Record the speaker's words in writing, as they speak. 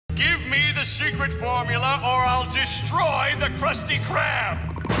Give me the secret formula or I'll destroy the Krusty Krab.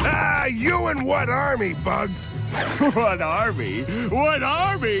 Ah, you and what army, Bug? What army? What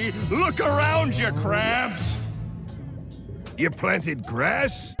army? Look around you, crabs. You planted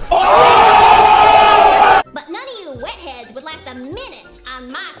grass? But none of you wetheads would last a minute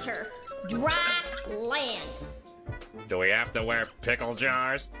on my turf. Dry land. Do we have to wear pickle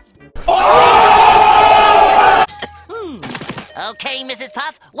jars? Okay, Mrs.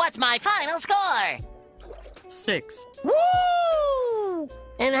 Puff, what's my final score? 6. Woo!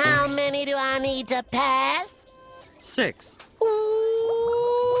 And how many do I need to pass? 6.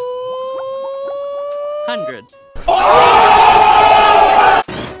 100.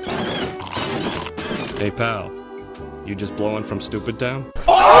 Hey, pal. You just blowing from Stupid Town?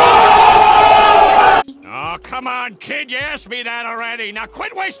 Oh, come on, kid. You asked me that already. Now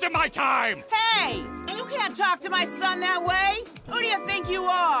quit wasting my time. Hey! You can't talk to my son that way! Who do you think you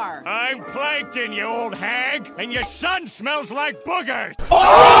are? I'm Plankton, you old hag, and your son smells like boogers.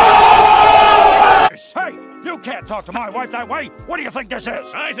 Hey, you can't talk to my wife that way. What do you think this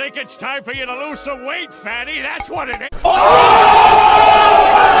is? I think it's time for you to lose some weight, fatty. That's what it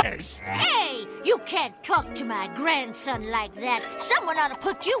is. Hey, you can't talk to my grandson like that. Someone ought to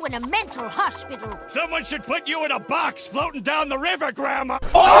put you in a mental hospital. Someone should put you in a box floating down the river, Grandma.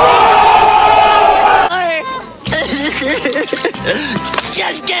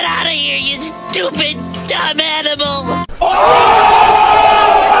 Just get out of here, you stupid, dumb animal!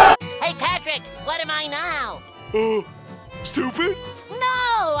 Hey, Patrick, what am I now? Stupid?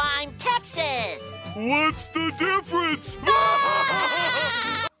 No, I'm Texas! What's the difference?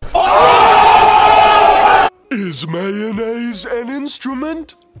 Is mayonnaise an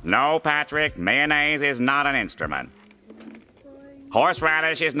instrument? No, Patrick, mayonnaise is not an instrument.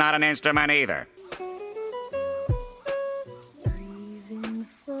 Horseradish is not an instrument either.